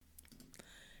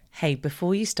Hey,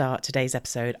 before you start today's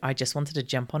episode, I just wanted to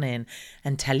jump on in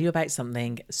and tell you about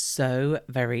something so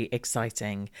very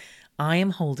exciting. I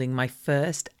am holding my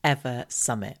first ever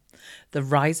summit. The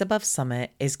Rise Above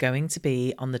Summit is going to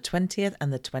be on the 20th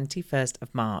and the 21st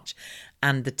of March,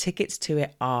 and the tickets to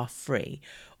it are free.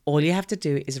 All you have to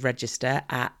do is register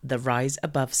at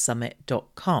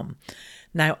theriseabovesummit.com.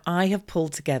 Now, I have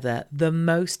pulled together the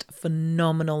most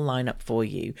phenomenal lineup for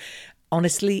you.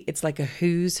 Honestly, it's like a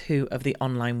who's who of the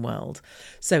online world.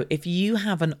 So if you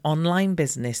have an online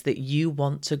business that you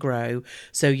want to grow,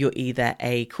 so you're either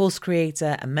a course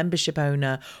creator, a membership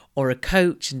owner, or a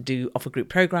coach and do offer group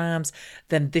programs,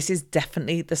 then this is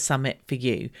definitely the summit for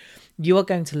you. You are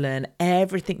going to learn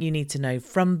everything you need to know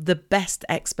from the best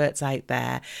experts out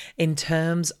there in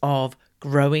terms of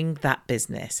growing that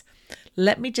business.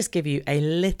 Let me just give you a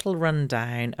little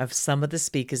rundown of some of the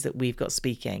speakers that we've got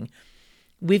speaking.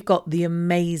 We've got the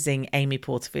amazing Amy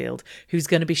Porterfield, who's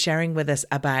going to be sharing with us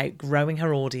about growing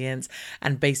her audience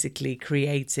and basically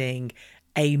creating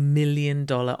 $1 million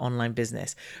online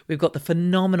business. We've got the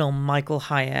phenomenal Michael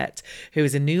Hyatt, who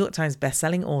is a New York Times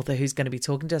bestselling author, who's going to be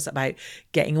talking to us about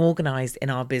getting organized in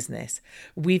our business.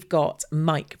 We've got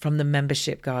Mike from the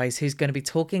Membership Guys, who's going to be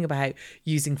talking about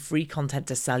using free content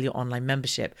to sell your online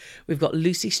membership. We've got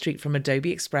Lucy Street from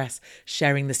Adobe Express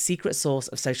sharing the secret sauce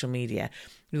of social media.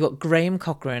 We've got Graham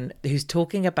Cochran, who's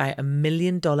talking about $1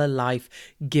 million life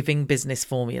giving business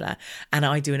formula. And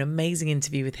I do an amazing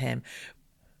interview with him.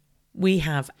 We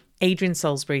have Adrian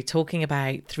Salisbury talking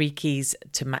about 3 keys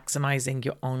to maximizing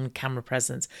your on-camera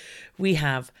presence. We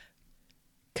have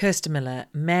Kirsten Miller,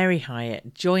 Mary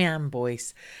Hyatt, Joyanne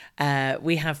Boyce.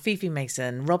 We have Fifi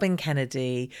Mason, Robin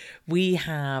Kennedy. We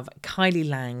have Kylie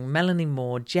Lang, Melanie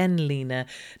Moore, Jen Lena,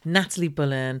 Natalie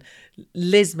Bullen,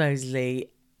 Liz Mosley.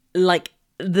 Like,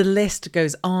 the list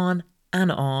goes on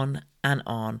and on and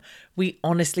on. We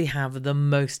honestly have the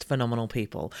most phenomenal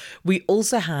people. We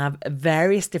also have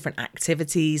various different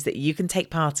activities that you can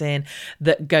take part in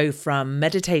that go from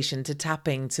meditation to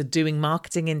tapping to doing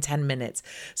marketing in 10 minutes.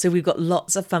 So we've got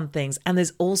lots of fun things, and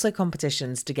there's also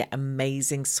competitions to get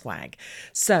amazing swag.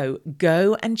 So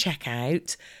go and check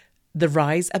out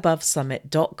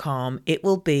theriseabovesummit.com. It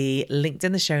will be linked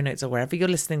in the show notes or wherever you're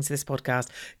listening to this podcast.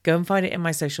 Go and find it in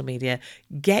my social media.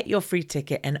 Get your free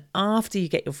ticket. And after you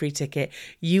get your free ticket,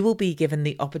 you will be given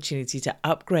the opportunity to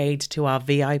upgrade to our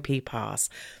VIP pass.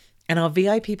 And our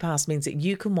VIP pass means that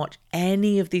you can watch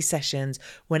any of these sessions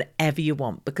whenever you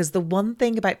want. Because the one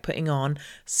thing about putting on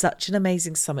such an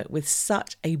amazing summit with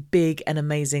such a big and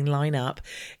amazing lineup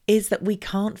is that we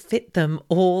can't fit them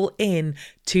all in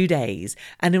 2 days.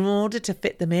 And in order to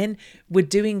fit them in, we're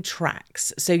doing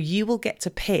tracks. So you will get to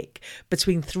pick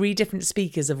between 3 different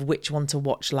speakers of which one to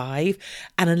watch live.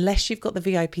 And unless you've got the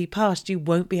VIP pass, you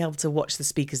won't be able to watch the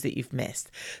speakers that you've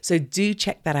missed. So do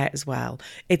check that out as well.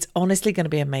 It's honestly going to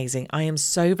be amazing. I am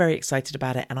so very excited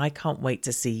about it, and I can't wait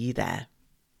to see you there.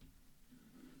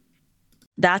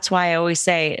 That's why I always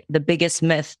say the biggest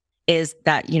myth is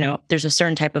that, there's a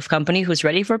certain type of company who's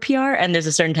ready for PR and there's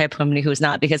a certain type of company who's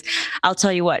not. Because I'll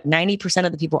tell you what, 90%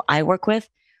 of the people I work with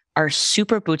are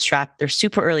super bootstrapped, they're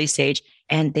super early stage,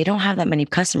 and they don't have that many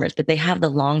customers, but they have the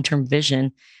long-term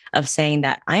vision of saying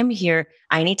that I'm here,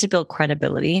 I need to build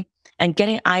credibility. And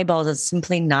getting eyeballs is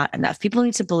simply not enough. People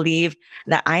need to believe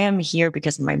that I am here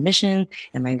because of my mission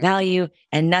and my value,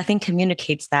 and nothing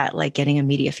communicates that like getting a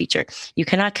media feature. You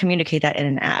cannot communicate that in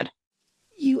an ad.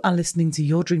 You are listening to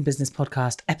Your Dream Business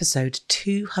Podcast, episode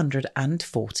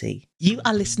 240. You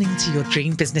are listening to Your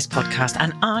Dream Business Podcast,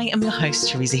 and I am your host,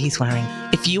 Teresa Heath-Waring.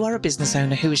 If you are a business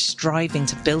owner who is striving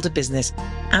to build a business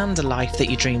and a life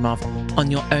that you dream of on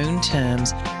your own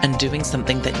terms and doing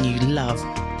something that you love,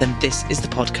 then this is the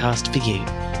podcast for you.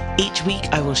 Each week,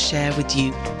 I will share with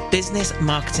you business,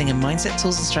 marketing, and mindset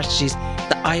tools and strategies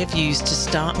that I have used to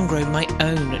start and grow my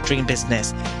own dream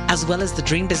business, as well as the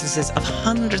dream businesses of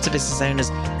hundreds of business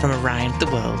owners from around the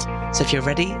world. So if you're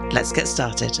ready, let's get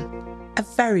started. A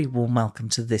very warm welcome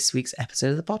to this week's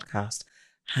episode of the podcast.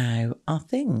 How are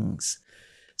things?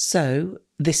 So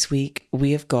this week,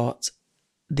 we have got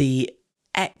the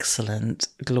excellent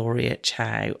Gloria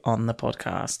Chow on the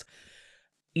podcast.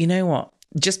 You know what?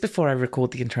 Just before I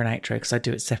record the intro and outro, because I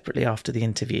do it separately after the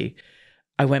interview,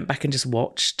 I went back and just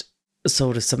watched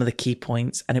sort of some of the key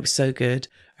points, and it was so good.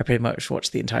 I pretty much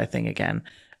watched the entire thing again.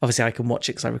 Obviously, I can watch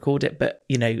it because I record it, but,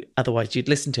 otherwise you'd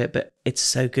listen to it, but it's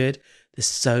so good. There's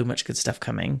so much good stuff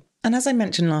coming. And as I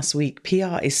mentioned last week,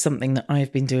 PR is something that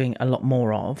I've been doing a lot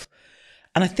more of.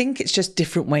 And I think it's just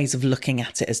different ways of looking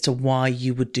at it as to why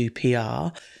you would do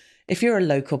PR. If you're a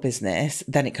local business,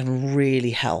 then it can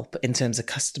really help in terms of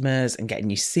customers and getting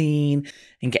you seen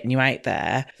and getting you out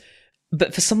there.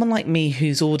 But for someone like me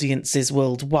whose audience is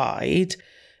worldwide,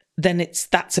 then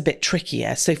that's a bit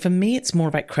trickier. So for me, it's more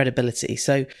about credibility.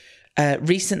 So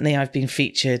recently I've been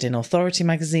featured in Authority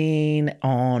magazine,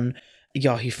 on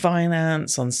Yahoo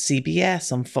Finance, on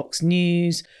CBS, on Fox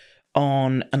News,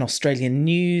 on an Australian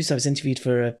news. I was interviewed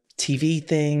for a TV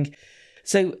thing.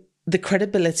 So the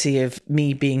credibility of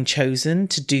me being chosen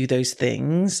to do those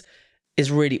things is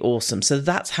really awesome. So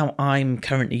that's how I'm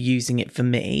currently using it for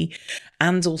me.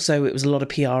 And also it was a lot of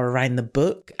PR around the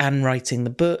book and writing the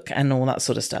book and all that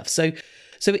sort of stuff. So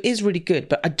it is really good,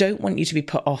 but I don't want you to be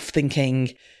put off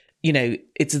thinking, you know,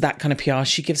 it's that kind of PR.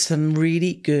 She gives some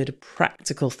really good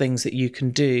practical things that you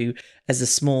can do as a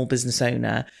small business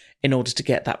owner in order to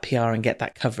get that PR and get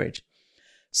that coverage.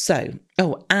 So,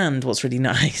 and what's really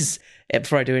nice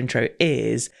before I do intro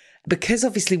is, because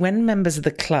obviously when members of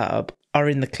the club are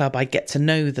in the club, I get to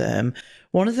know them.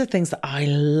 One of the things that I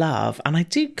love, and I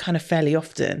do kind of fairly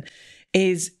often,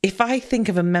 is if I think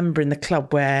of a member in the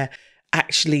club where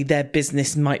actually their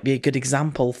business might be a good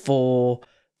example for,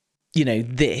 you know,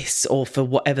 this, or for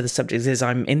whatever the subject is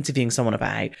I'm interviewing someone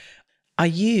about, I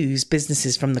use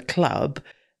businesses from the club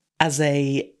as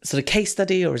a sort of case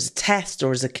study or as a test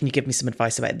or as a, can you give me some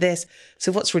advice about this?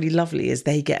 So what's really lovely is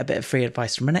they get a bit of free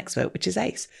advice from an expert, which is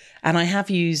ace. And I have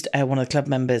used one of the club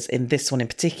members in this one in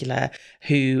particular,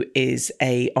 who is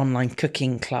a online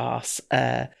cooking class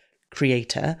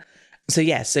creator.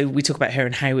 So we talk about her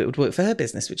and how it would work for her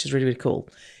business, which is really, really cool.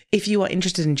 If you are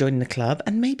interested in joining the club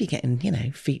and maybe getting, you know,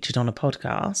 featured on a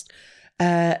podcast,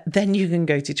 then you can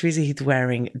go to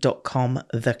teresaheathwareing.com,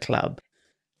 the club.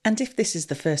 And if this is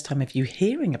the first time of you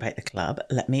hearing about the club,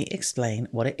 let me explain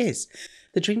what it is.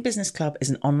 The Dream Business Club is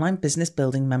an online business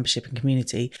building membership and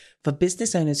community for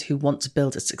business owners who want to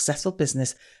build a successful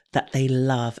business that they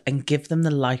love and give them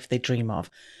the life they dream of.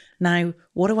 Now,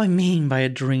 what do I mean by a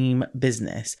dream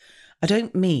business? I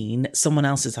don't mean someone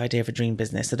else's idea of a dream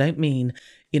business. I don't mean,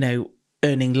 you know,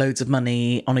 earning loads of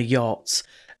money on a yacht,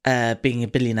 being a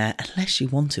billionaire, unless you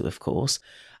want to, of course.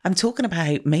 I'm talking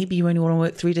about maybe you only want to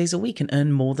work 3 days a week and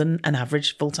earn more than an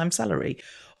average full-time salary.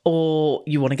 Or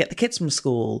you want to get the kids from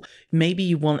school. Maybe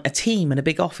you want a team and a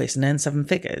big office and earn 7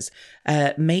 figures.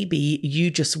 Maybe you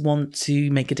just want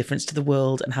to make a difference to the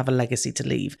world and have a legacy to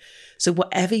leave. So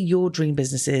whatever your dream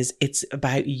business is, it's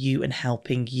about you and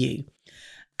helping you.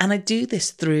 And I do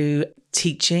this through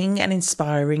teaching and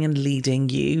inspiring and leading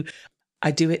you. I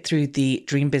do it through the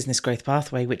Dream Business Growth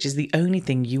Pathway, which is the only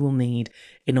thing you will need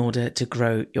in order to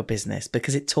grow your business,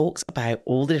 because it talks about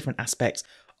all the different aspects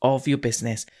of your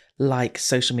business, like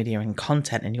social media and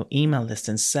content and your email list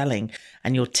and selling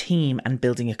and your team and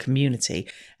building a community.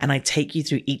 And I take you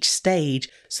through each stage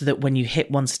so that when you hit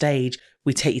one stage,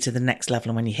 we take you to the next level.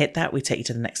 And when you hit that, we take you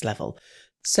to the next level.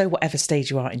 So whatever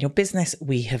stage you are in your business,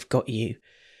 we have got you.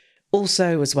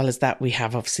 Also, as well as that, we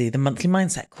have obviously the monthly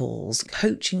mindset calls,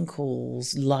 coaching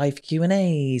calls, live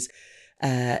Q&As,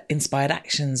 inspired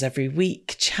actions every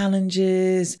week,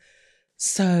 challenges,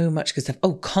 so much good stuff.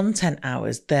 Oh, content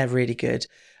hours, they're really good.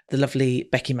 The lovely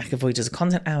Becky McAvoy does a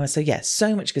content hour. So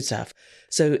so much good stuff.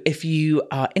 So if you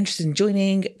are interested in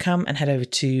joining, come and head over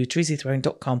to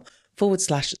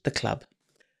teresaheathwareing.com/the club.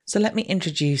 So let me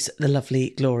introduce the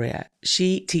lovely Gloria.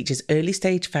 She teaches early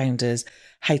stage founders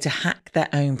how to hack their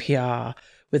own PR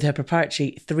with her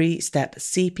proprietary 3-step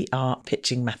CPR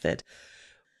pitching method.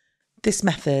 This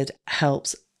method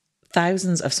helps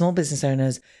thousands of small business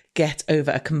owners get over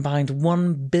a combined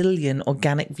 1 billion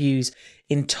organic views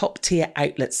in top tier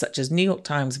outlets such as New York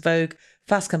Times, Vogue,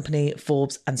 Fast Company,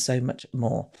 Forbes, and so much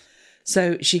more.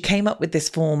 So she came up with this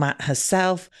format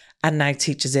herself and now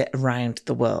teaches it around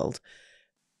the world.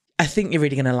 I think you're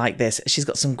really going to like this. She's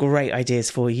got some great ideas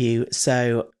for you.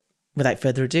 So without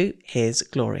further ado, here's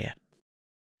Gloria.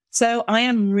 So I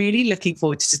am really looking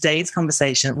forward to today's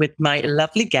conversation with my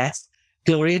lovely guest,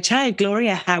 Gloria Chow.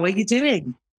 Gloria, how are you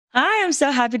doing? Hi, I'm so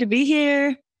happy to be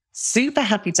here. Super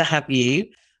happy to have you.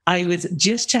 I was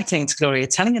just chatting to Gloria,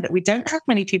 telling her that we don't have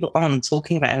many people on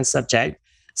talking about her subject.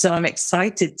 So I'm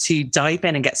excited to dive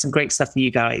in and get some great stuff for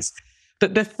you guys.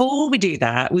 But before we do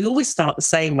that, we always start the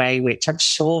same way, which I'm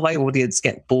sure my audience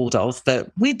get bored of,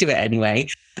 but we do it anyway,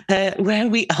 where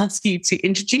we ask you to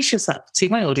introduce yourself to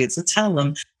my audience and tell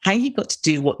them how you got to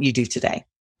do what you do today.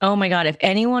 Oh my God. If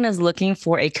anyone is looking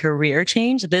for a career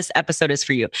change, this episode is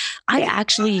for you. I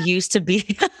actually used to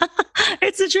be,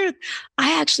 it's the truth.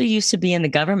 I actually used to be in the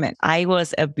government. I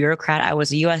was a bureaucrat. I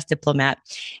was a US diplomat.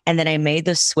 And then I made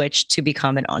the switch to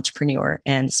become an entrepreneur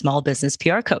and small business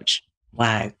PR coach.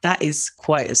 Wow, that is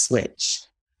quite a switch.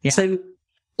 Yeah. So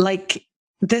like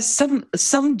there's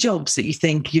some jobs that you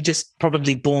think you're just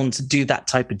probably born to do that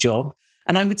type of job.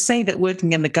 And I would say that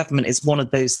working in the government is one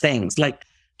of those things. Like,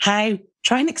 try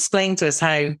and explain to us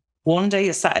how one day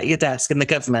you're sat at your desk in the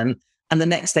government and the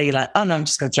next day you're like, oh no, I'm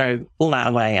just going to throw all that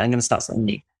away. I'm going to start something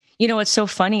new. You know, what's so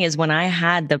funny is when I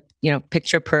had the,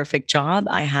 picture perfect job,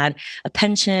 I had a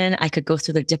pension. I could go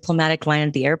through the diplomatic line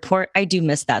at the airport. I do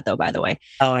miss that though, by the way.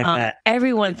 Oh, I bet.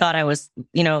 Everyone thought I was,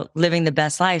 living the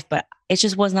best life, but it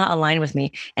just was not aligned with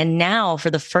me. And now for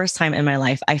the first time in my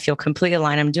life, I feel completely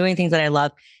aligned. I'm doing things that I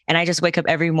love. And I just wake up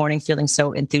every morning feeling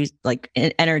so enthused,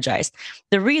 energized.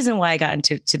 The reason why I got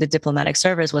into the diplomatic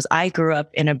service was I grew up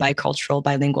in a bicultural,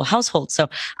 bilingual household. So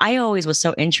I always was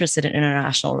so interested in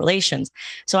international relations.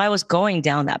 So I was going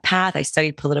down that path. I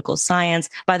studied political science.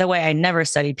 By the way, I never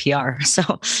studied PR. So,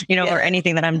 or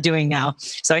anything that I'm doing now.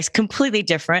 So it's completely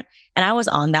different. And I was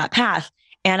on that path.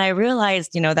 And I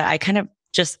realized, that I kind of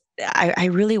I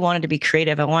really wanted to be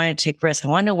creative. I wanted to take risks. I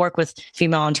wanted to work with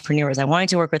female entrepreneurs. I wanted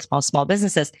to work with small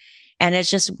businesses. And it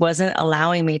just wasn't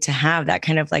allowing me to have that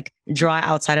kind of draw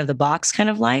outside of the box kind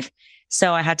of life.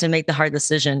 So I had to make the hard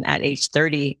decision at age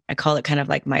 30. I call it kind of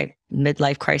like my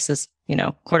midlife crisis,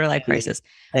 quarter life crisis.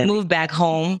 Move back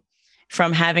home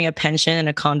from having a pension and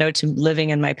a condo to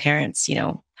living in my parents',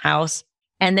 house.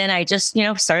 And then I just,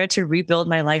 started to rebuild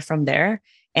my life from there.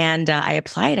 And I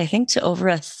applied, I think, to over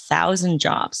 1,000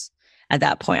 jobs at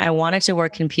that point. I wanted to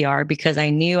work in PR because I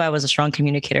knew I was a strong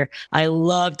communicator. I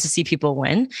love to see people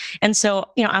win. And so,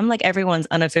 I'm like everyone's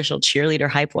unofficial cheerleader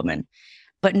hype woman,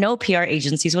 but no PR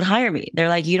agencies would hire me. They're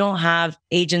like, you don't have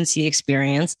agency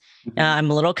experience. I'm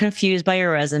a little confused by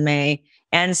your resume.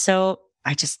 And so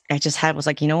I was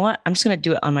like, you know what? I'm just going to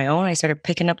do it on my own. I started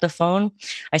picking up the phone.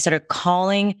 I started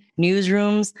calling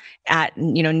newsrooms at,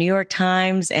 New York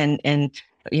Times and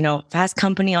Fast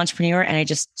Company, Entrepreneur. And I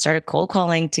just started cold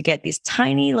calling to get these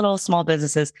tiny little small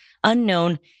businesses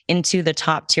unknown into the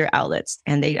top tier outlets.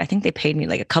 And I think they paid me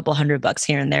like a couple $100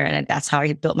 here and there. And that's how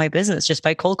I built my business, just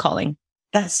by cold calling.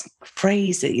 That's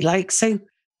crazy. So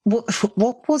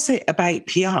what was it about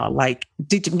PR?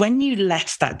 When you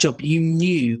left that job, you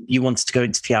knew you wanted to go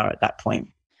into PR at that point?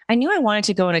 I knew I wanted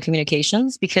to go into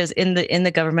communications because in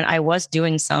the government, I was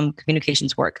doing some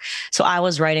communications work. So I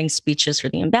was writing speeches for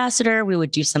the ambassador. We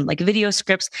would do some video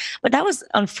scripts, but that was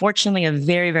unfortunately a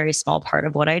very, very small part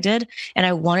of what I did. And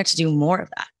I wanted to do more of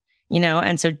that,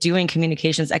 and so doing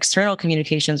communications, external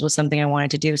communications was something I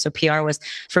wanted to do. So PR was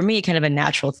for me kind of a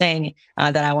natural thing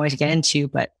that I wanted to get into.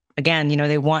 But again,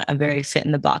 they want a very fit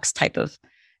in the box type of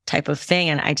thing.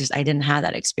 And I didn't have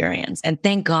that experience. And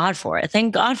thank God for it.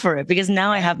 Thank God for it, because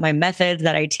now I have my methods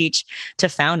that I teach to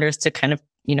founders to kind of,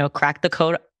 crack the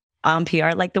code on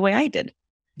PR like the way I did.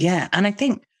 Yeah. And I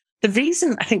think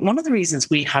one of the reasons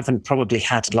we haven't probably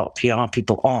had a lot of PR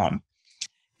people on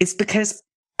is because,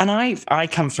 and I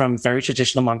come from very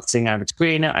traditional marketing. I have a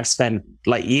degree in it. I've spent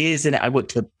years in it. I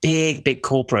worked for big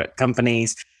corporate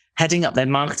companies, heading up their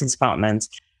marketing departments.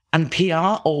 And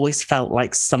PR always felt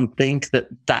like something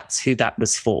that's who that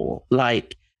was for.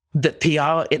 That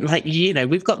PR,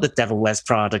 we've got the Devil Wears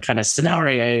Prada kind of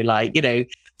scenario,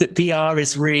 that PR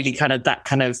is really kind of that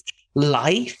kind of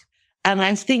life. And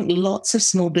I think lots of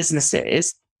small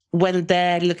businesses, when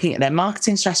they're looking at their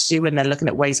marketing strategy, when they're looking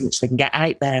at ways in which they can get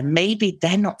out there, maybe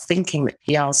they're not thinking that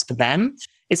PR's for them.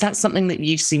 Is that something that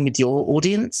you've seen with your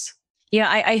audience? Yeah,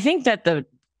 I think that the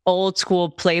old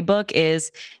school playbook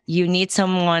is you need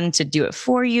someone to do it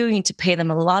for you. You need to pay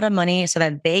them a lot of money so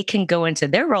that they can go into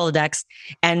their Rolodex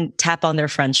and tap on their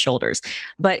friends' shoulders.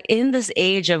 But in this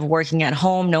age of working at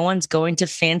home, no one's going to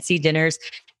fancy dinners.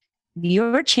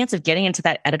 Your chance of getting into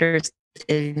that editor's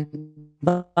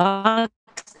inbox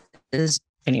is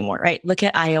anymore, right? Look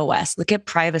at iOS, look at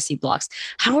privacy blocks.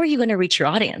 How are you going to reach your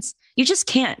audience? You just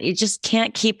can't. You just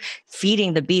can't keep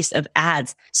feeding the beast of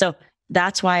ads. So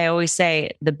that's why I always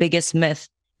say the biggest myth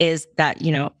is that,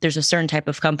 there's a certain type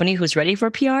of company who's ready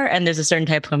for PR and there's a certain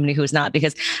type of company who's not.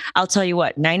 Because I'll tell you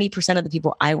what, 90% of the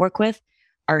people I work with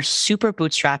are super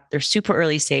bootstrapped. They're super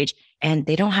early stage and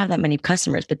they don't have that many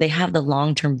customers, but they have the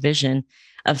long-term vision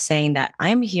of saying that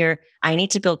I'm here. I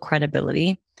need to build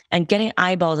credibility, and getting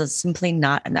eyeballs is simply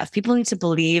not enough. People need to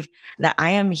believe that I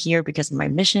am here because of my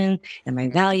mission and my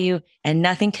value, and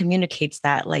nothing communicates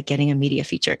that like getting a media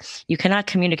feature. You cannot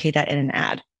communicate that in an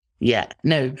ad. Yeah,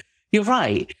 no, you're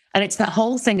right. And it's that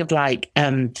whole thing of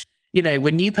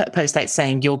when you put a post out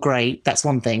saying you're great, that's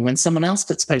one thing. When someone else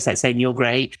puts a post out saying you're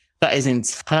great, that is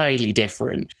entirely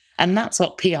different. And that's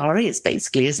what PR is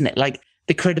basically, isn't it?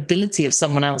 The credibility of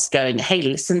someone else going, hey,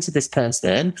 listen to this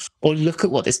person, or look at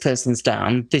what this person's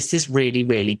done. This is really,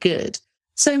 really good.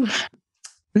 So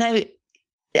now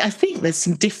I think there's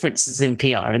some differences in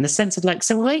PR in the sense of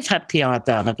so we've had PR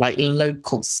done of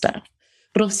local stuff,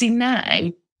 But obviously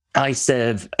now I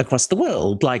serve across the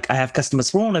world. Like I have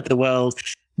customers from all over the world.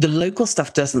 The local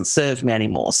stuff doesn't serve me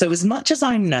anymore. So as much as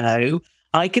I know,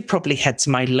 I could probably head to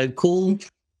my local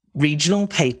regional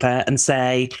paper and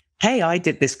say, hey, I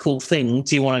did this cool thing.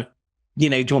 Do you want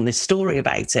this story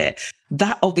about it?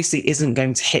 That obviously isn't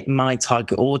going to hit my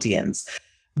target audience.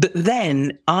 But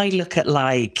then I look at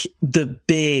like the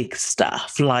big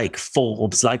stuff, like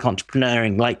Forbes, like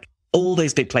Entrepreneuring, like all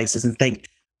those big places and think,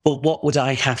 well, what would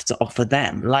I have to offer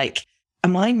them? Like,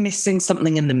 am I missing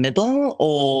something in the middle?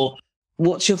 Or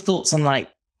what's your thoughts on like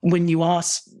when you are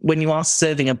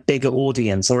serving a bigger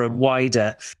audience or a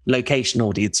wider location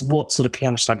audience, what sort of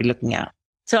PR should I be looking at?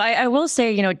 So I will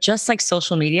say, just like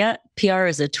social media, PR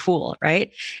is a tool,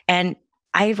 right? And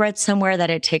I read somewhere that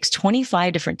it takes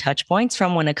 25 different touch points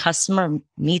from when a customer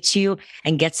meets you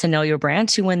and gets to know your brand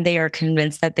to when they are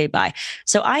convinced that they buy.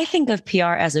 So I think of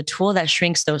PR as a tool that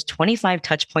shrinks those 25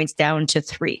 touch points down to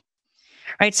 3.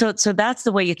 Right. So that's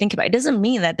the way you think about it. It doesn't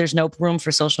mean that there's no room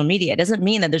for social media. It doesn't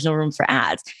mean that there's no room for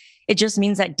ads. It just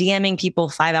means that DMing people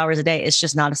 5 hours a day is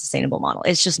just not a sustainable model.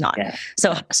 It's just not. Yeah.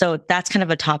 So that's kind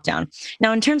of a top down.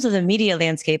 Now, in terms of the media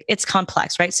landscape, it's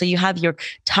complex, right? So you have your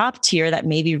top tier that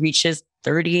maybe reaches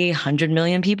 30, 100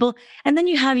 million people. And then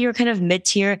you have your kind of mid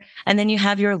tier, and then you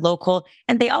have your local,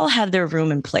 and they all have their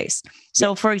room and place.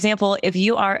 So for example, if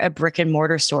you are a brick and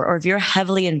mortar store, or if you're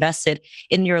heavily invested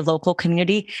in your local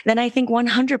community, then I think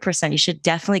 100% you should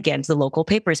definitely get into the local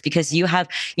papers because you have,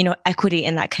 equity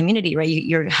in that community, right?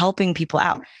 You're helping people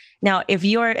out. Now, if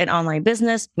you're an online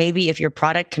business, maybe if your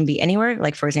product can be anywhere,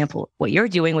 like for example, what you're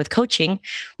doing with coaching,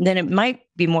 then it might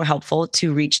be more helpful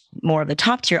to reach more of the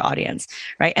top tier audience,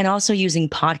 right? And also using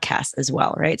podcasts as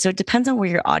well, right? So it depends on where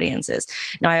your audience is.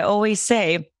 Now, I always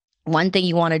say, one thing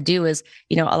you want to do is,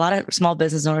 a lot of small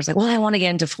business owners are like, well, I want to get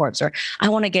into Forbes or I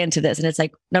want to get into this. And it's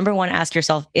like, number one, ask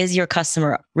yourself, is your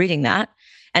customer reading that?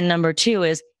 And number two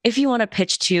is, if you want to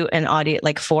pitch to an audience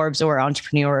like Forbes or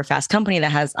Entrepreneur or Fast Company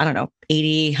that has,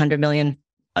 80, 100 million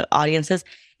audiences,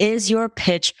 is your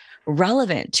pitch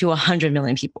relevant to 100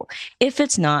 million people? If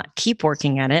it's not, keep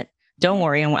working at it. Don't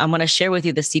worry. I'm going to share with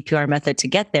you the CPR method to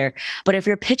get there. But if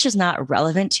your pitch is not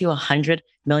relevant to 100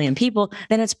 million people,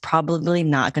 then it's probably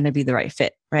not going to be the right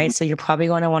fit, right? So you're probably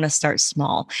going to want to start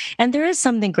small. And there is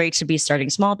something great to be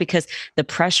starting small because the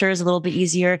pressure is a little bit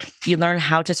easier. You learn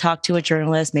how to talk to a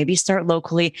journalist, maybe start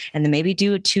locally, and then maybe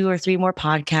do 2 or 3 more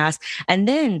podcasts. And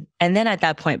then at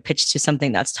that point, pitch to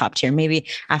something that's top tier. Maybe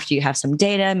after you have some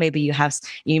data, maybe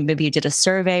you did a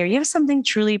survey or you have something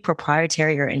truly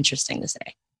proprietary or interesting to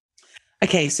say.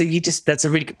 Okay, so that's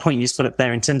a really good point you just put up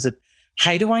there in terms of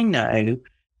how do I know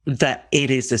that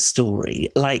it is a story?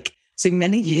 Like, so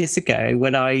many years ago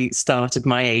when I started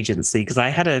my agency, because I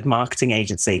had a marketing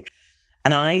agency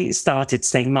and I started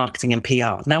saying marketing and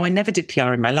PR. Now, I never did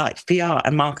PR in my life. PR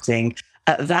and marketing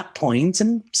at that point,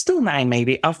 and still now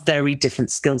maybe, are very different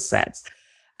skill sets.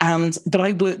 But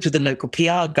I worked with a local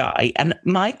PR guy and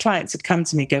my clients would come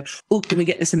to me and go, oh, can we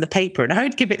get this in the paper? And I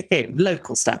would give it him,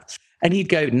 local stuff. And he'd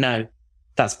go, no.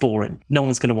 That's boring. No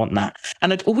one's going to want that.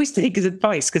 And I'd always take his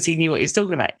advice because he knew what he was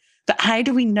talking about. But how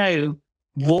do we know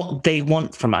what they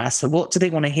want from us? What do they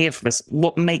want to hear from us?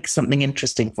 What makes something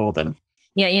interesting for them?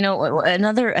 Yeah,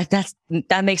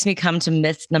 that makes me come to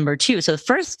myth number 2. So the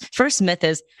first myth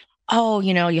is,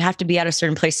 you have to be at a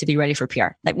certain place to be ready for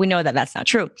PR. Like we know that that's not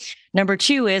true. Number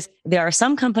 2 is there are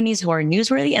some companies who are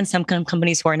newsworthy and some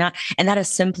companies who are not. And that is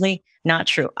simply not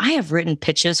true. I have written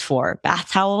pitches for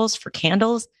bath towels, for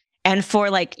candles, and for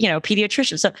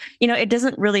pediatricians. So, it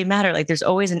doesn't really matter. Like there's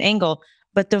always an angle.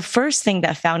 But the first thing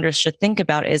that founders should think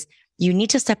about is you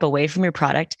need to step away from your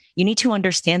product. You need to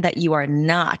understand that you are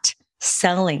not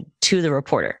selling to the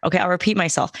reporter. Okay, I'll repeat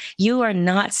myself. You are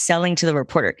not selling to the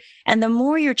reporter. And the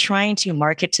more you're trying to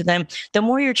market to them, the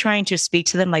more you're trying to speak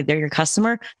to them like they're your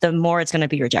customer, the more it's going to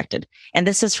be rejected. And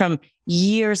this is from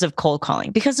years of cold calling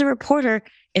because the reporter,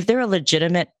 if they're a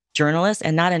legitimate journalist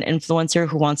and not an influencer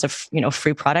who wants a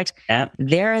free product,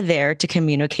 they're there to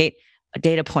communicate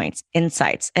data points,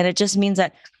 insights. And it just means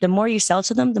that the more you sell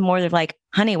to them, the more they're like,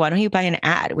 honey, why don't you buy an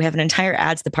ad? We have an entire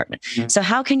ads department. Mm-hmm. So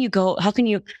how can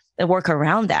you work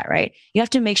around that, right? You have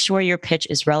to make sure your pitch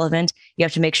is relevant. You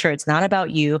have to make sure it's not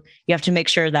about you. You have to make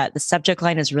sure that the subject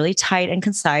line is really tight and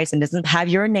concise and doesn't have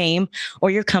your name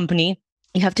or your company.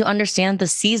 You have to understand the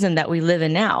season that we live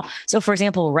in now. So for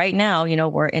example, right now,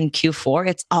 we're in Q4.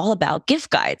 It's all about gift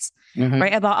guides,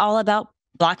 right? All about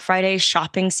Black Friday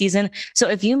shopping season. So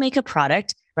if you make a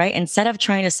product, right, instead of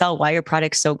trying to sell why your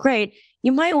product's so great,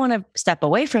 you might want to step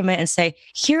away from it and say,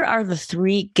 here are the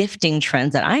 3 gifting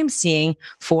trends that I'm seeing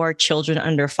for children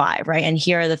under 5, right? And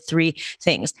here are the 3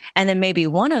 things. And then maybe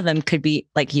one of them could be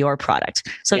like your product.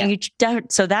 So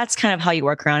so that's kind of how you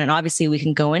work around. And obviously we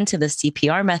can go into the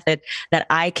CPR method that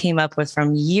I came up with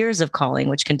from years of calling,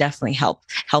 which can definitely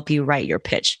help you write your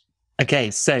pitch.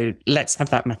 Okay, so let's have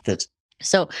that method.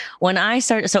 So when I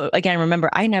started, so again, remember,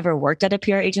 I never worked at a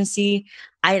PR agency.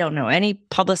 I don't know any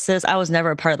publicists. I was never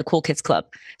a part of the Cool Kids Club.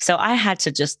 So I had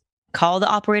to just call the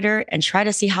operator and try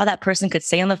to see how that person could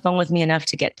stay on the phone with me enough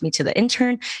to get me to the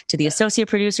intern, to the associate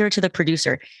producer, to the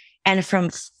producer. And from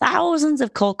thousands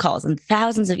of cold calls and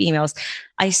thousands of emails,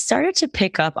 I started to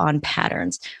pick up on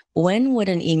patterns. When would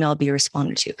an email be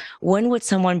responded to? When would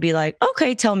someone be like,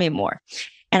 okay, tell me more?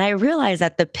 And I realized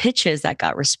that the pitches that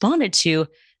got responded to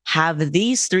have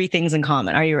these 3 things in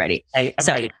common. Are you ready?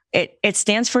 So it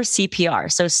stands for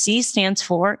CPR. So C stands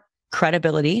for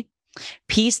credibility.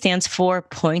 P stands for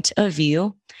point of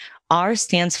view. R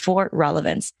stands for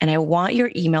relevance. And I want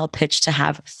your email pitch to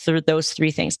have those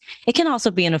 3 things. It can also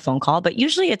be in a phone call, but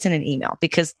usually it's in an email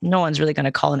because no one's really going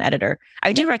to call an editor.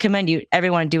 I do recommend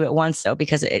everyone do it once though,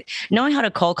 because knowing how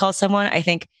to cold call someone, I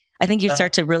think you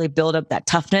start to really build up that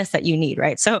toughness that you need,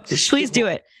 right? So please do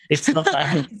it. It's not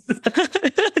nice.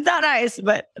 Not nice,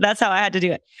 but that's how I had to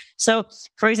do it. So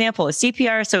for example,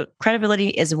 CPR, so credibility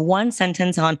is 1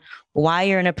 sentence on why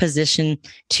you're in a position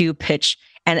to pitch.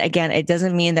 And again, it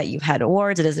doesn't mean that you've had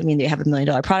awards. It doesn't mean that you have $1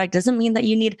 million product. It doesn't mean that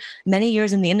you need many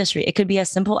years in the industry. It could be as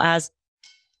simple as,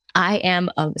 I am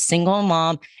a single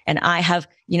mom and I have,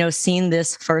 seen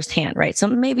this firsthand, right? So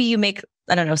maybe you make,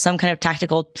 I don't know, some kind of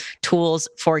tactical tools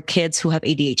for kids who have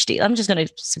ADHD. I'm just going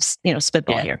to,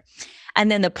 spitball here. And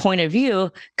then the point of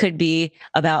view could be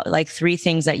about like 3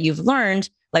 things that you've learned,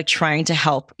 like trying to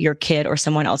help your kid or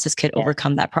someone else's kid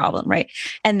overcome that problem, right?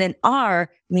 And then R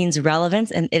means relevance.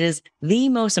 And it is the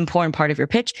most important part of your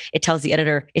pitch. It tells the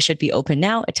editor it should be open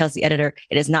now. It tells the editor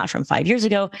it is not from 5 years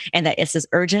ago and that it's as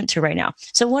urgent to right now.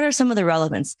 So what are some of the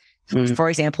relevance? For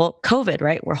example, COVID,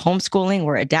 right? We're homeschooling,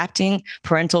 we're adapting,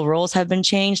 parental roles have been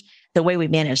changed. The way we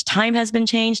manage time has been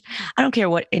changed. I don't care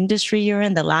what industry you're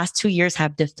in. The last 2 years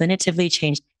have definitively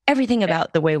changed everything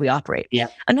about the way we operate. Yeah.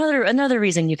 Another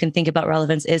reason you can think about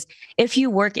relevance is if you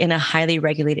work in a highly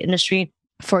regulated industry,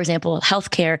 for example,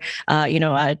 healthcare,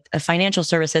 financial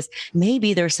services,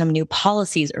 maybe there's some new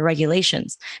policies or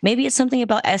regulations. Maybe it's something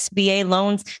about SBA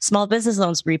loans, small business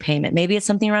loans repayment. Maybe it's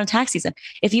something around tax season.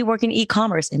 If you work in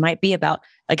e-commerce, it might be about,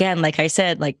 again, like I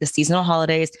said, like the seasonal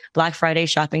holidays, Black Friday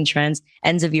shopping trends,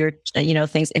 ends of year,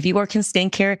 things. If you work in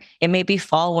skincare, it may be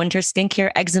fall, winter skincare,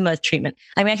 eczema treatment.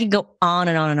 I mean, I could go on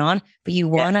and on and on, but you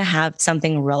want to have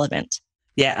something relevant.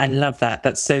 Yeah, I love that.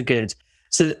 That's so good.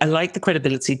 So I like the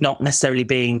credibility, not necessarily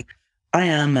being, I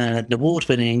am an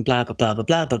award-winning, blah, blah, blah, blah,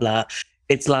 blah, blah, blah.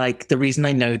 It's like, the reason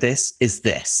I know this is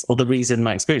this, or the reason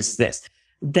my experience is this.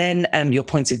 Then your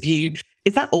point of view,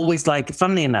 is that always like,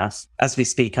 funnily enough, as we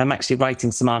speak, I'm actually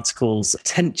writing some articles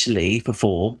potentially for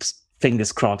Forbes,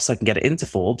 fingers crossed so I can get it into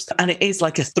Forbes. And it is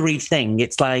like a 3 thing.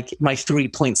 It's like my 3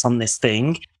 points on this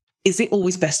thing. Is it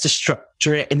always best to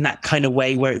structure it in that kind of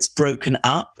way where it's broken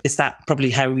up? Is that probably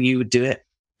how you would do it?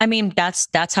 I mean,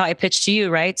 that's how I pitch to you,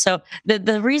 right? So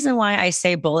the reason why I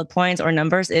say bullet points or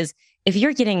numbers is if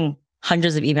you're getting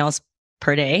hundreds of emails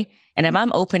per day, and if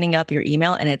I'm opening up your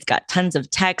email and it's got tons of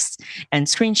text and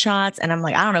screenshots, and I'm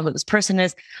like, I don't know who this person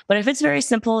is, but if it's very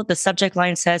simple, the subject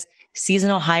line says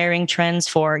seasonal hiring trends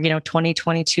for,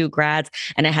 2022 grads,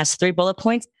 and it has 3 bullet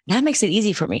points, that makes it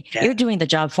easy for me. Yeah. You're doing the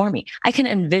job for me. I can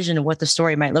envision what the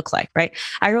story might look like, right?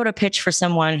 I wrote a pitch for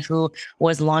someone who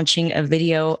was launching a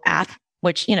video app,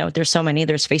 which, there's so many,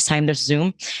 there's FaceTime, there's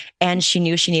Zoom, and she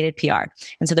knew she needed PR.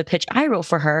 And so the pitch I wrote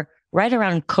for her right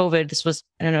around COVID, this was,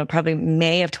 I don't know, probably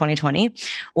May of 2020,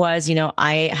 was,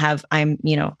 I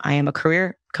am a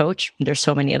career coach. There's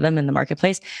so many of them in the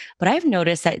marketplace, but I've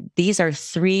noticed that these are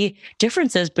 3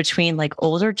 differences between like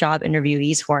older job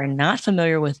interviewees who are not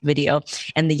familiar with video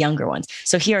and the younger ones.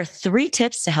 So here are 3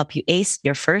 tips to help you ace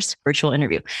your first virtual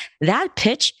interview. That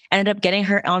pitch ended up getting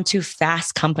her onto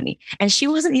Fast Company, and she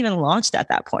wasn't even launched at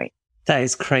that point. That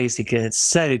is crazy good.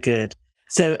 So good.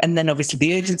 So, and then obviously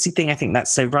the urgency thing, I think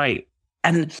that's so right.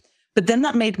 But then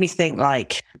that made me think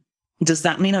like, does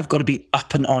that mean I've got to be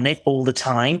up and on it all the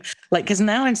time? Like, because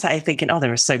now I'm sat here thinking, oh,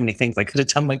 there are so many things I could have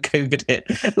done when COVID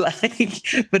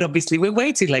hit. But obviously we're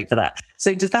way too late for that.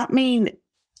 So does that mean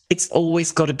it's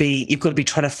always got to be, you've got to be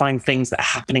trying to find things that are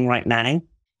happening right now?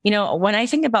 When I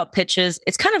think about pitches,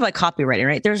 it's kind of like copywriting,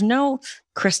 right? There's no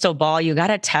crystal ball. You got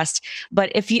to test.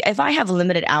 But if I have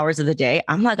limited hours of the day,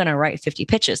 I'm not going to write 50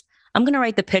 pitches. I'm going to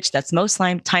write the pitch that's most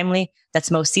timely,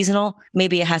 that's most seasonal.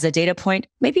 Maybe it has a data point.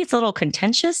 Maybe it's a little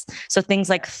contentious. So things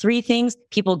like 3 things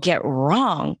people get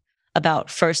wrong about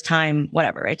first time,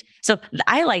 whatever, right? So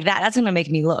I like that. That's going to make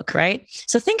me look, right?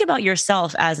 So think about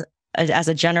yourself as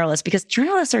a generalist, because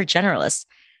journalists are generalists.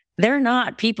 They're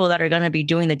not people that are going to be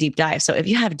doing the deep dive. So if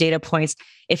you have data points,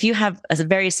 if you have a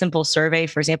very simple survey,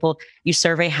 for example, you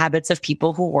survey habits of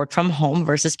people who work from home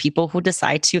versus people who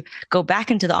decide to go back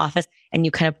into the office, and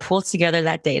you kind of pull together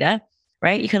that data,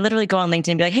 right? You can literally go on LinkedIn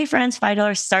and be like, hey friends, $5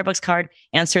 Starbucks card,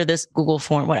 answer this Google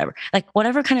form, whatever. Like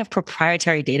whatever kind of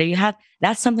proprietary data you have,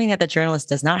 that's something that the journalist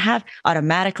does not have.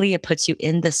 Automatically, it puts you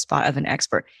in the spot of an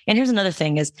expert. And here's another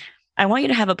thing is, I want you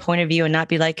to have a point of view and not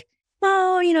be like,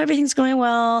 oh, everything's going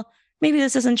well. Maybe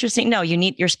this is interesting. No,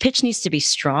 your pitch needs to be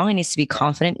strong. It needs to be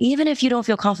confident, even if you don't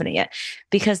feel confident yet,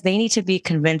 because they need to be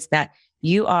convinced that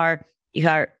you are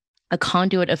a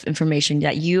conduit of information,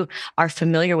 that you are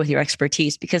familiar with your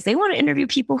expertise, because they want to interview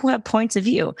people who have points of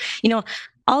view.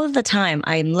 All of the time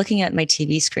I'm looking at my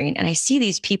TV screen and I see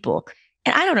these people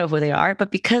and I don't know who they are,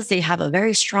 but because they have a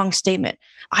very strong statement,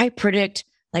 I predict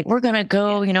like we're going to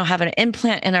go, have an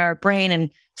implant in our brain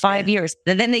in 5 years.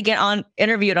 And then they get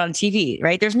interviewed on TV,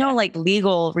 right? There's no like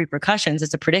legal repercussions.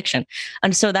 It's a prediction.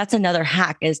 And so that's another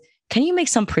hack is, can you make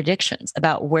some predictions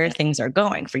about where things are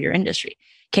going for your industry?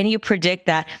 Can you predict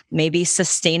that maybe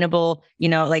sustainable,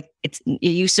 like it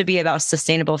used to be about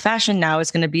sustainable fashion. Now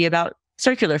it's going to be about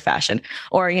circular fashion.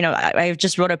 Or, I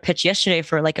just wrote a pitch yesterday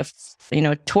for like a,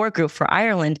 tour group for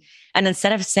Ireland. And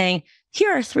instead of saying,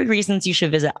 here are 3 reasons you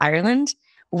should visit Ireland,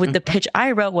 with the pitch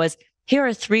I wrote was, here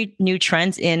are 3 new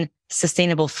trends in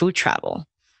sustainable food travel.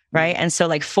 Right. And so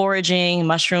like foraging,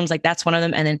 mushrooms, like that's one of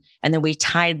them. And then we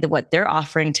tied what they're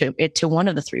offering to one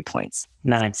of the 3 points.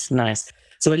 Nice.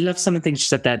 So I love some of the things you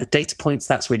said there. The data points,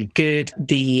 that's really good.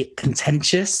 The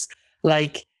contentious,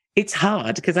 like it's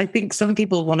hard because I think some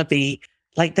people want to be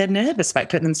like, they're nervous about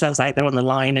putting themselves out there on the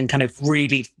line and kind of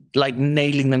really like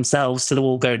nailing themselves to the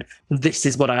wall going, this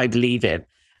is what I believe in.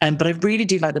 But I really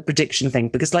do like the prediction thing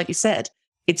because like you said,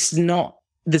 there's no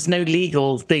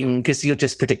legal thing because you're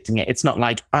just predicting it. It's not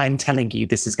like I'm telling you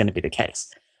this is going to be the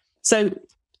case. So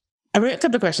I wrote a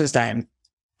couple of questions down.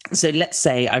 So let's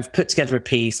say I've put together a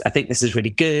piece. I think this is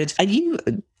really good. Are you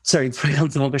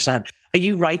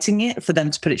writing it for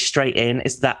them to put it straight in?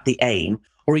 Is that the aim?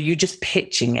 Or are you just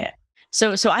pitching it?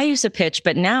 So I used to pitch,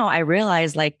 but now I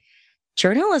realize like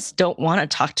journalists don't want to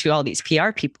talk to all these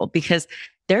PR people because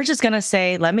they're just going to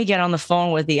say, let me get on the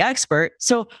phone with the expert.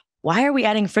 So why are we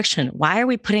adding friction? Why are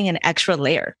we putting an extra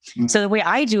layer? Mm-hmm. So the way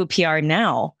I do PR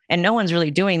now, and no one's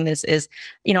really doing this, is,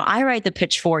 I write the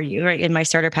pitch for you, right? In my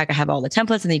starter pack, I have all the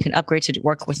templates and then you can upgrade to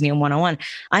work with me in one-on-one.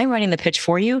 I'm writing the pitch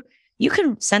for you. You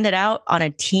can send it out on a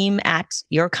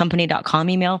team@yourcompany.com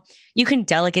email. You can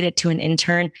delegate it to an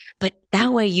intern, but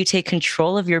that way you take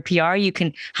control of your PR. You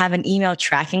can have an email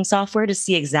tracking software to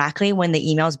see exactly when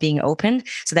the email is being opened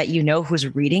so that you know who's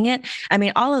reading it. I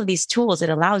mean, all of these tools, it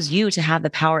allows you to have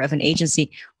the power of an agency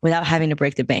without having to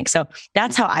break the bank. So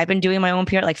that's how I've been doing my own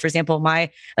PR. Like, for example, my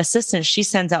assistant, she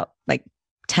sends out like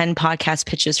 10 podcast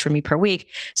pitches for me per week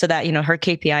so that, her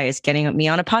KPI is getting me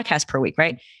on a podcast per week,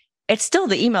 right? It's still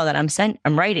the email that I'm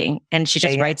writing, and she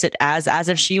just writes it as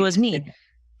if she was me.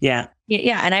 Yeah.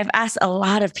 And I've asked a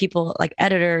lot of people like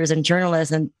editors and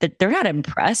journalists, and they're not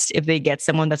impressed if they get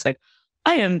someone that's like,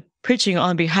 I am pitching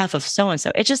on behalf of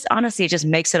so-and-so. It just, honestly, it just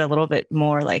makes it a little bit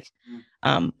more like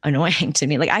annoying to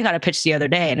me. Like I got a pitch the other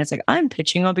day and it's like, I'm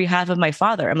pitching on behalf of my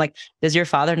father. I'm like, does your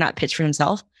father not pitch for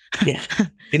himself? Yeah.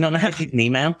 You don't have an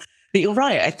email. But you're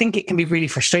right. I think it can be really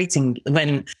frustrating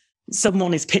when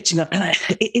someone is pitching up, and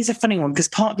it is a funny one because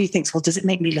part of you thinks, well, does it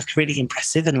make me look really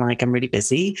impressive and like I'm really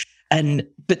busy?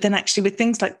 But then actually with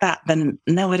things like that, then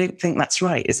no, I don't think that's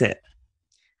right, is it?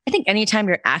 I think anytime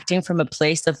you're acting from a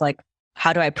place of like,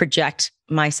 how do I project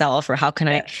myself, or how can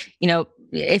I,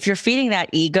 if you're feeding that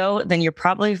ego, then you're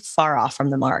probably far off from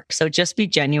the mark. So just be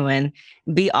genuine,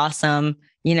 be awesome,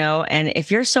 and if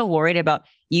you're so worried about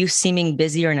you seeming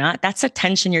busy or not, that's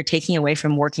attention you're taking away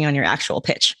from working on your actual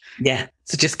pitch. Yeah.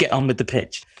 So just get on with the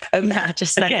pitch.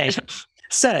 Okay.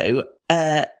 So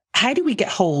how do we get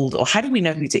hold, or how do we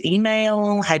know who to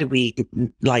email? How do we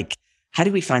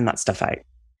find that stuff out?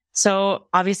 So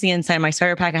obviously inside my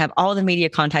starter pack, I have all the media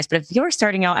contacts, but if you're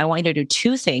starting out, I want you to do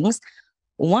 2 things.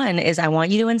 One is I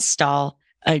want you to install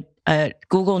a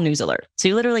Google News Alert. So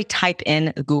you literally type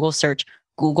in a Google search,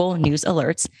 Google News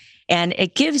Alerts, and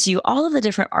it gives you all of the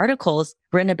different articles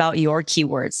written about your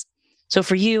keywords. So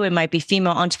for you, it might be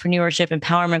female entrepreneurship,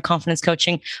 empowerment, confidence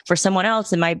coaching. For someone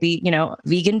else, it might be,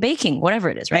 vegan baking, whatever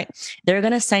it is, right? They're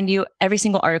going to send you every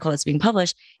single article that's being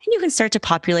published, and you can start to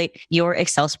populate your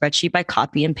Excel spreadsheet by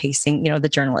copy and pasting, the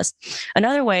journalist.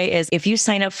 Another way is if you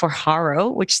sign up for HARO,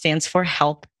 which stands for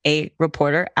Help a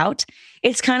Reporter Out.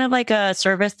 It's kind of like a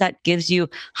service that gives you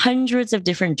hundreds of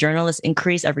different journalist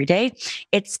inquiries every day.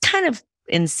 It's kind of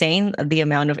insane, the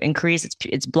amount of inquiries.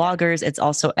 It's bloggers, it's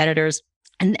also editors.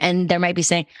 And there might be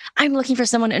saying, I'm looking for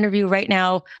someone to interview right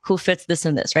now who fits this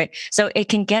and this, right? So it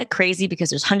can get crazy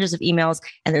because there's hundreds of emails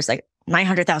and there's like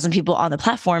 900,000 people on the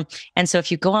platform. And so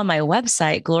if you go on my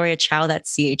website, Gloria Chou,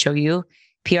 that's CHOU,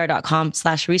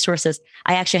 PR.com/resources,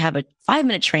 I actually have a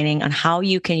 5-minute training on how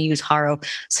you can use HARO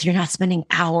so you're not spending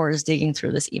hours digging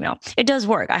through this email. It does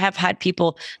work. I have had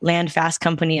people land Fast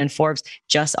Company and Forbes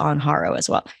just on HARO as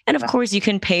well. And of course, you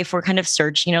can pay for kind of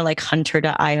search, like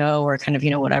Hunter.io or kind of,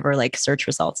 whatever, like search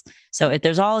results. So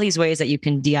there's all these ways that you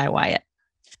can DIY it.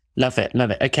 Love it. Love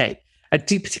it. Okay. I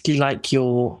do particularly like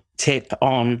your tip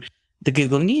on the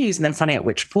Google News and then finding out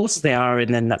which reporters they are.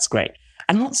 And then that's great.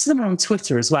 And lots of them are on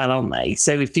Twitter as well, aren't they?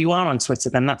 So if you are on Twitter,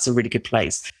 then that's a really good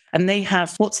place. And they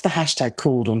have, what's the hashtag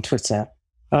called on Twitter?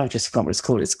 Oh, I just forgot what it's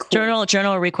called. It's called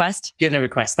Journal request. Journal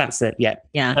request. That's it. Yeah.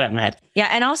 Yeah. I don't know. Yeah.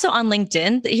 And also on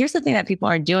LinkedIn, here's the thing that people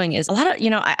are doing is a lot of,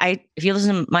 if you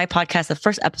listen to my podcast, the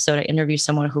first episode, I interviewed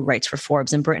someone who writes for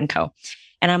Forbes and Brit & Co.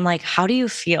 And I'm like, how do you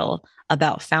feel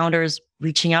about founders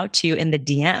reaching out to you in the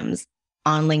DMs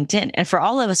on LinkedIn? And for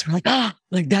all of us, we're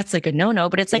like, that's like a no-no,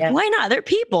 but it's like, why not? They're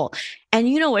people. And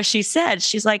you know what she said?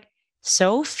 She's like,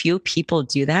 so few people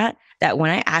do that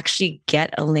when I actually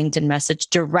get a LinkedIn message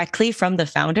directly from the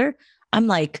founder, I'm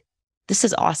like, this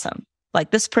is awesome.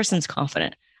 Like this person's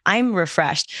confident. I'm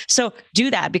refreshed. So do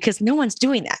that because no one's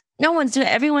doing that. No one's doing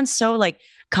it. Everyone's so like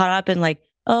caught up in like,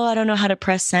 oh, I don't know how to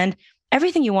press send.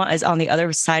 Everything you want is on the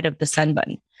other side of the send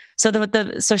button. So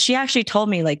so she actually told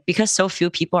me like, because so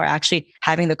few people are actually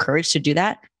having the courage to do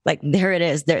that, like there it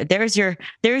is. There's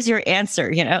your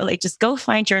answer, like just go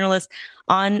find journalists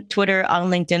on Twitter,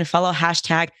 on LinkedIn, follow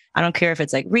hashtag. I don't care if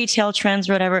it's like retail trends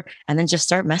or whatever, and then just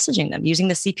start messaging them using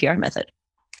the CPR method.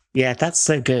 Yeah, that's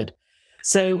so good.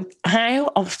 So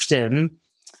how often,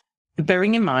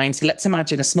 bearing in mind, so let's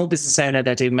imagine a small business owner,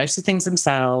 they're doing most of the things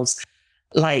themselves.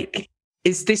 Like,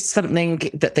 is this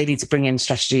something that they need to bring in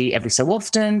strategy every so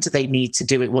often? Do they need to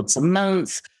do it once a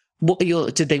month?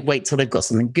 Do they wait till they've got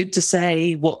something good to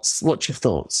say? What's your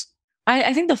thoughts?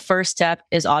 I think the first step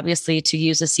is obviously to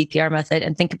use a CPR method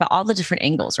and think about all the different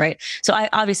angles, right? So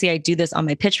I do this on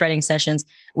my pitch writing sessions.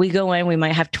 We go in, we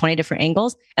might have 20 different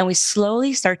angles, and we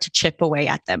slowly start to chip away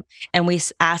at them. And we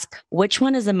ask, which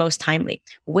one is the most timely?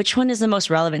 Which one is the most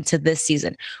relevant to this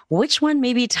season? Which one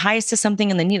maybe ties to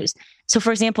something in the news? So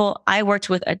for example, I worked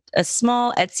with a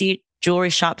small Etsy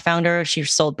jewelry shop founder. She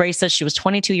sold bracelets. She was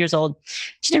 22 years old.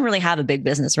 She didn't really have a big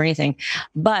business or anything,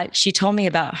 but she told me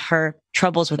about her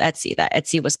troubles with Etsy, that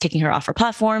Etsy was kicking her off her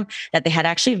platform, that they had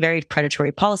actually very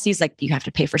predatory policies, like you have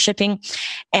to pay for shipping.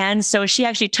 And so she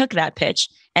actually took that pitch.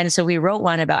 And so we wrote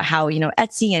one about how,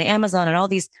 Etsy and Amazon and all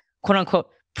these quote unquote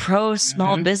pro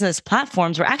small business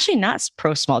platforms were actually not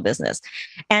pro small business.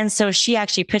 And so she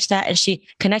actually pitched that and she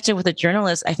connected with a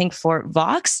journalist, I think for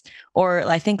Vox or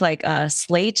I think like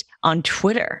Slate on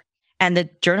Twitter. And the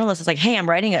journalist is like, hey, I'm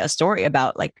writing a story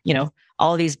about like,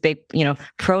 all these big,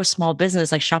 pro small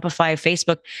business like Shopify,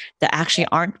 Facebook that actually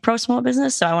aren't pro small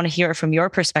business. So I want to hear it from your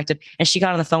perspective. And she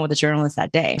got on the phone with the journalist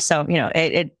that day. So,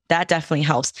 that definitely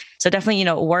helps. So definitely,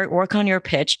 work on your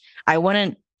pitch.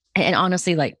 And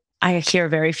honestly, like, I hear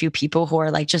very few people who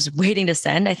are like just waiting to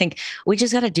send. I think we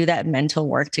just got to do that mental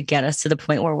work to get us to the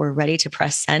point where we're ready to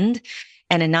press send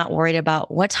and not worried about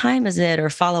what time is it or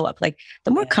follow up. Like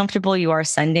the more comfortable you are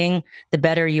sending, the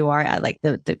better you are at like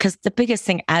because the biggest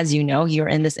thing, as you know, you're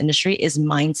in this industry is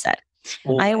mindset.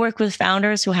 I work with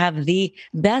founders who have the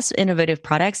best innovative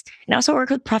products and also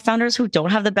work with founders who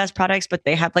don't have the best products, but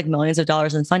they have like millions of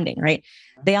dollars in funding, right?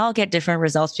 They all get different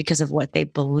results because of what they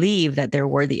believe that they're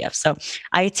worthy of. So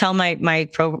I tell my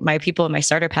people in my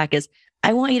starter pack is,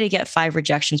 I want you to get 5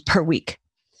 rejections per week.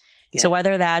 Yeah. So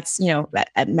whether that's,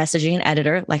 at messaging an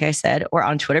editor, like I said, or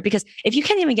on Twitter, because if you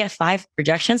can't even get 5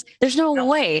 rejections, there's no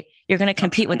way you're going to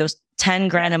compete with those 10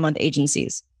 grand a month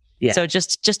agencies. Yeah. So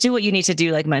just do what you need to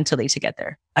do like mentally to get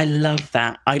there. I love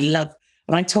that. And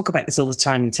I talk about this all the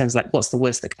time in terms of like, what's the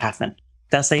worst that could happen?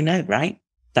 They'll say no, right?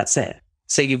 That's it.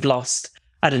 So you've lost,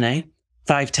 I don't know,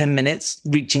 5-10 minutes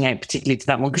reaching out particularly to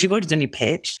that one because you've already done your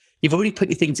pitch. You've already put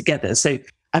your thing together. So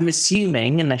I'm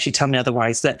assuming, unless you tell me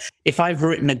otherwise, that if I've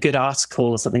written a good article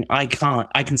or something, I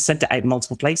can send it out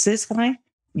multiple places, can I?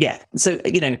 Yeah. So,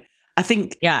 I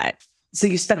think... Yeah. So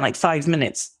you spent like 5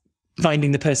 minutes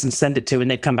finding the person to send it to, and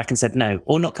they've come back and said no,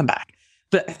 or not come back.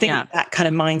 But I think that kind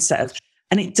of mindset of,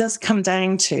 and it does come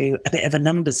down to a bit of a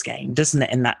numbers game, doesn't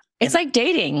it? It's like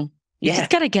dating. You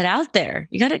just got to get out there.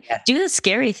 You got to do the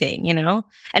scary thing, you know?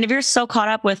 And if you're so caught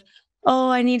up with, oh,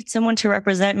 I need someone to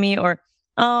represent me, or,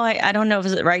 oh, I don't know if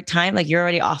it's the right time, like you're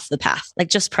already off the path. Like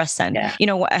just press send. Yeah. You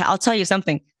know, I'll tell you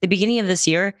something. The beginning of this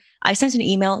year, I sent an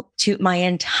email to my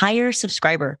entire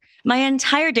subscriber, my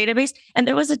entire database, and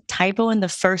there was a typo in the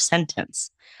first sentence.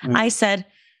 I said,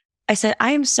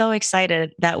 I am so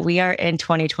excited that we are in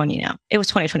 2020 now. It was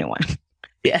 2021.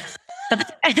 Yeah.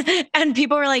 And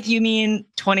people were like, you mean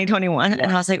 2021?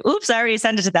 And I was like, oops, I already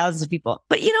sent it to thousands of people.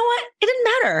 But you know what? It didn't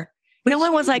matter. No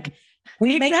one was like,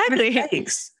 Exactly.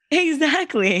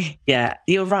 Yeah,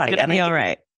 you're right. And you're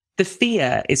right. The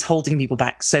fear is holding people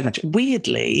back so much.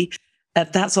 Weirdly,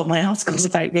 that's what my article's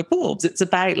about with Forbes. It's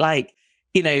about like,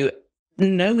 you know,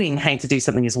 knowing how to do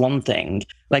something is one thing.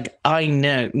 Like I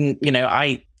know, you know,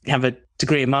 I have a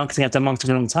degree in marketing. I've done marketing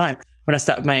for a long time. When I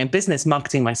started my own business,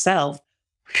 marketing myself,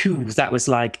 that was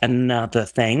like another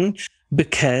thing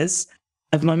because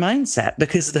of my mindset,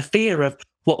 because of the fear of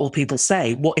what will people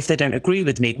say? What if they don't agree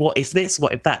with me? What if this?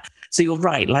 What if that? So you're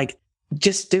right. Like,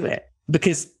 just do it,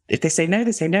 because if they say no,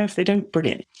 they say no. If they don't,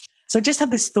 brilliant. So I just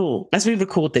had this thought as we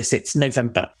record this, it's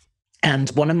November, and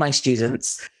one of my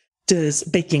students does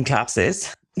baking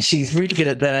classes. She's really good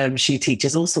at them. She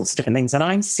teaches all sorts of different things, and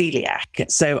I'm celiac,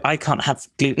 so I can't have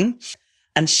gluten.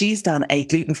 And she's done a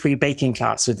gluten-free baking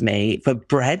class with me for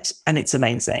bread, and it's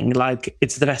amazing. Like,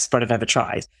 it's the best bread I've ever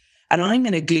tried. And I'm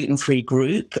in a gluten-free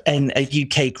group, in a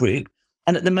UK group.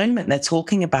 And at the moment, they're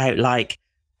talking about like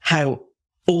how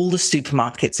all the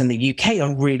supermarkets in the UK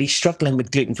are really struggling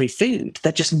with gluten-free food.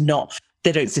 They're just not,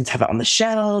 they don't seem to have it on the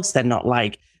shelves. They're not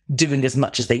like doing as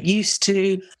much as they used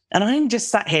to. And I'm just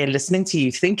sat here listening to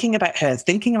you, thinking about her,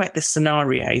 thinking about this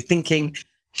scenario, thinking,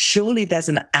 surely there's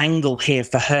an angle here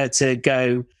for her to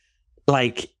go,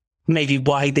 like, maybe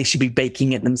why they should be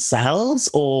baking it themselves,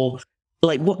 or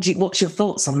like, what's your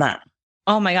thoughts on that?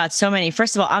 Oh my God, so many.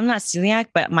 First of all, I'm not celiac,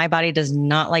 but my body does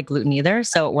not like gluten either.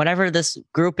 So whatever this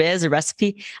group is, a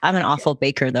recipe, I'm an awful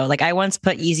baker though. Like I once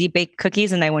put easy bake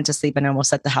cookies and I went to sleep and almost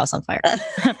set the house on fire.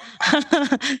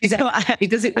 He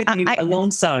does it with you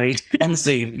alongside on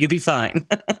Zoom. You'll be fine.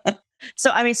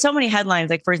 So, I mean, so many headlines,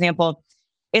 like for example,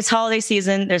 it's holiday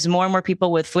season. There's more and more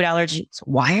people with food allergies.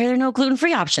 Why are there no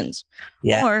gluten-free options?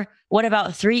 Yeah. Or what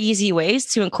about 3 easy ways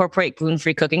to incorporate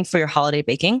gluten-free cooking for your holiday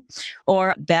baking?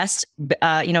 Or best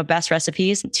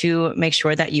recipes to make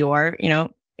sure that you are,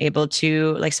 able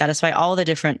to like satisfy all the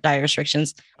different diet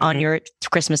restrictions on your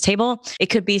Christmas table. It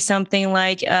could be something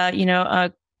like,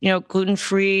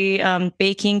 gluten-free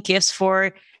baking gifts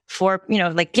for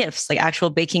like gifts, like actual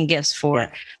baking gifts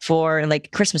for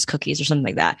like Christmas cookies or something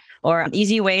like that. Or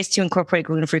easy ways to incorporate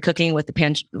gluten-free cooking with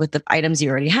the items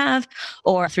you already have.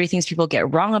 Or 3 things people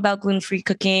get wrong about gluten-free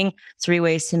cooking. 3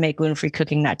 ways to make gluten-free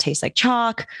cooking not taste like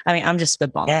chalk. I mean, I'm just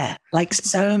spitballing. Yeah, like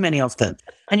so many of them.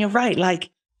 And you're right,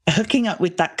 like hooking up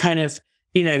with that kind of,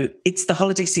 it's the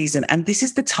holiday season. And this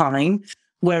is the time,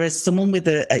 whereas someone with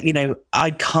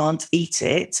I can't eat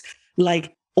it,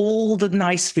 like all the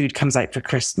nice food comes out for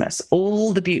Christmas,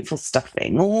 all the beautiful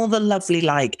stuffing, all the lovely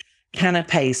like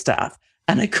canapé stuff.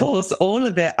 And of course, all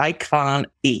of it I can't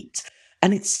eat.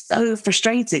 And it's so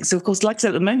frustrating. So of course, like I said,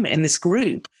 at the moment in this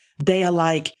group, they are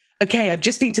like, okay, I've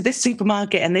just been to this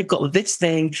supermarket and they've got this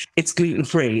thing, it's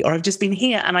gluten-free. Or I've just been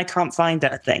here and I can't find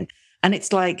anything. And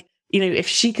it's like, if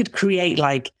she could create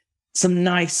like some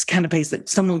nice canapés that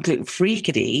someone gluten-free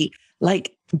could eat,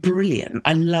 like brilliant.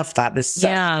 I love that.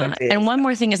 And one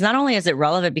more thing is, not only is it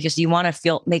relevant because you want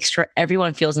to make sure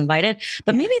everyone feels invited,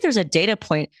 but maybe there's a data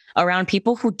point around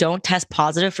people who don't test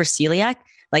positive for celiac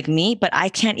like me, but I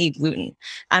can't eat gluten.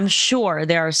 I'm sure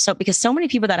there are because so many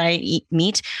people that I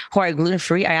meet who are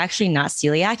gluten-free are actually not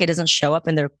celiac. It doesn't show up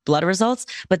in their blood results,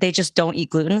 but they just don't eat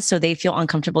gluten. So they feel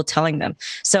uncomfortable telling them.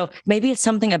 So maybe it's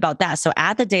something about that. So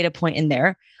add the data point in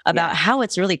there about how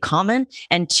it's really common,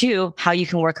 and 2, how you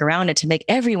can work around it to make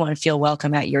everyone feel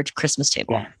welcome at your Christmas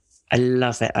table. Yeah, I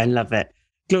love it. I love it.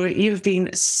 Gloria, you've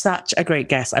been such a great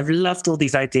guest. I've loved all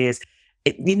these ideas.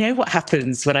 You know what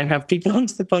happens when I have people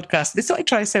onto the podcast? This is why I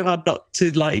try so hard not to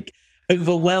like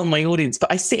overwhelm my audience,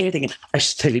 but I sit here thinking, I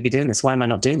should totally be doing this. Why am I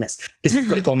not doing this? This is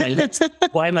got on my list.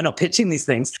 Why am I not pitching these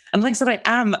things? And like I said,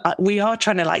 we are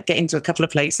trying to like get into a couple of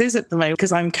places at the moment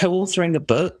because I'm co-authoring a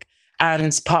book.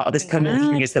 And part of this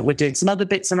thing is that we're doing some other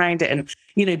bits around it. And,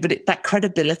 but that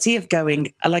credibility of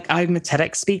going, like, I'm a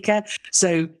TEDx speaker.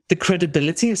 So the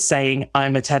credibility of saying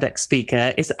I'm a TEDx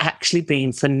speaker is actually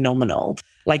been phenomenal.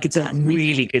 Like, it's a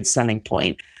really good selling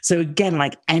point. So again,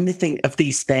 like anything of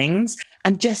these things,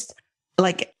 and just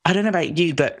like, I don't know about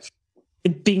you, but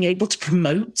being able to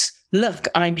promote, look,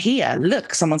 I'm here.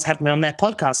 Look, someone's had me on their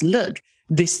podcast. Look,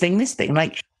 this thing,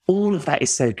 like all of that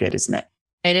is so good, isn't it?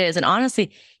 It is. And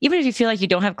honestly, even if you feel like you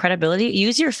don't have credibility,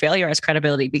 use your failure as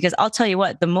credibility, because I'll tell you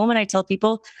what, the moment I tell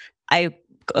people I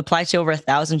applied to over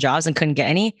 1,000 jobs and couldn't get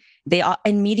any, they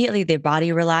immediately, their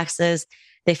body relaxes.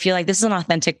 They feel like this is an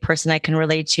authentic person I can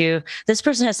relate to. This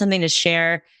person has something to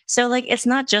share. So like, it's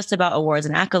not just about awards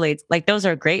and accolades. Like, those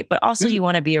are great, but also you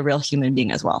want to be a real human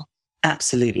being as well.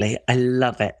 Absolutely. I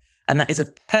love it. And that is a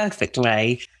perfect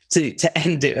way to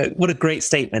end it. What a great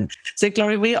statement. So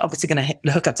Gloria, we're obviously going to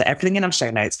hook up to everything in our show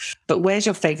notes, but where's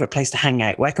your favorite place to hang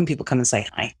out? Where can people come and say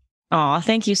hi? Oh,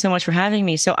 thank you so much for having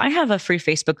me. So I have a free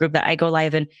Facebook group that I go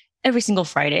live in every single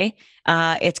Friday.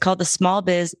 It's called the Small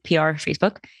Biz PR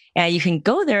Facebook. And you can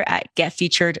go there at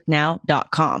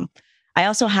getfeaturednow.com. I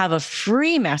also have a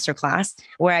free masterclass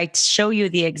where I show you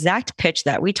the exact pitch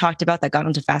that we talked about that got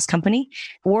into Fast Company,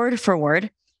 word for word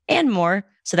and more,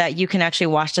 so that you can actually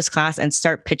watch this class and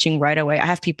start pitching right away. I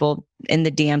have people in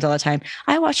the DMs all the time.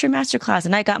 I watched your masterclass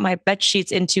and I got my bed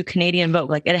sheets into Canadian Vogue.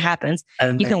 Like, it happens.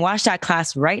 You can watch that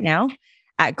class right now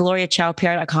at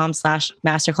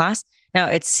gloriachoupierre.com/masterclass. Now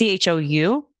it's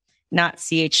CHOU, not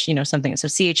CH, something. So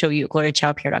CHOU,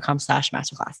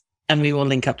 gloriachoupierre.com/masterclass. And we will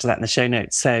link up to that in the show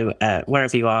notes. So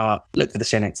wherever you are, look for the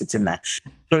show notes. It's in there.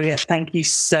 Gloria, thank you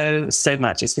so, so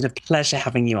much. It's been a pleasure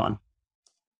having you on.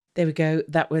 There we go.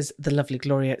 That was the lovely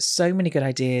Gloria. So many good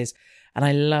ideas. And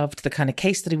I loved the kind of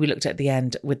case study we looked at the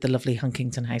end with the lovely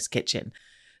Huntington House kitchen.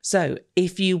 So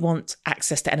if you want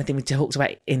access to anything we talked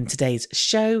about in today's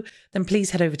show, then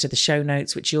please head over to the show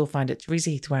notes, which you'll find at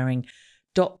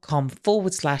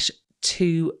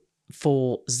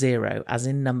teresaheathwareing.com/240, as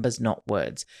in numbers, not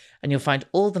words. And you'll find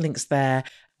all the links there.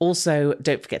 Also,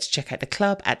 don't forget to check out the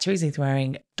club at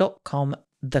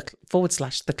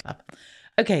teresaheathwareing.com/the club.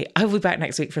 Okay, I will be back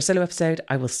next week for a solo episode.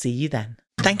 I will see you then.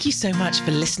 Thank you so much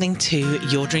for listening to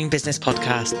Your Dream Business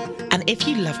podcast. And if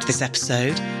you loved this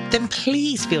episode, then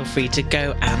please feel free to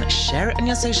go and share it on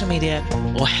your social media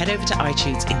or head over to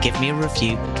iTunes and give me a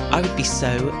review. I would be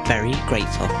so very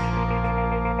grateful.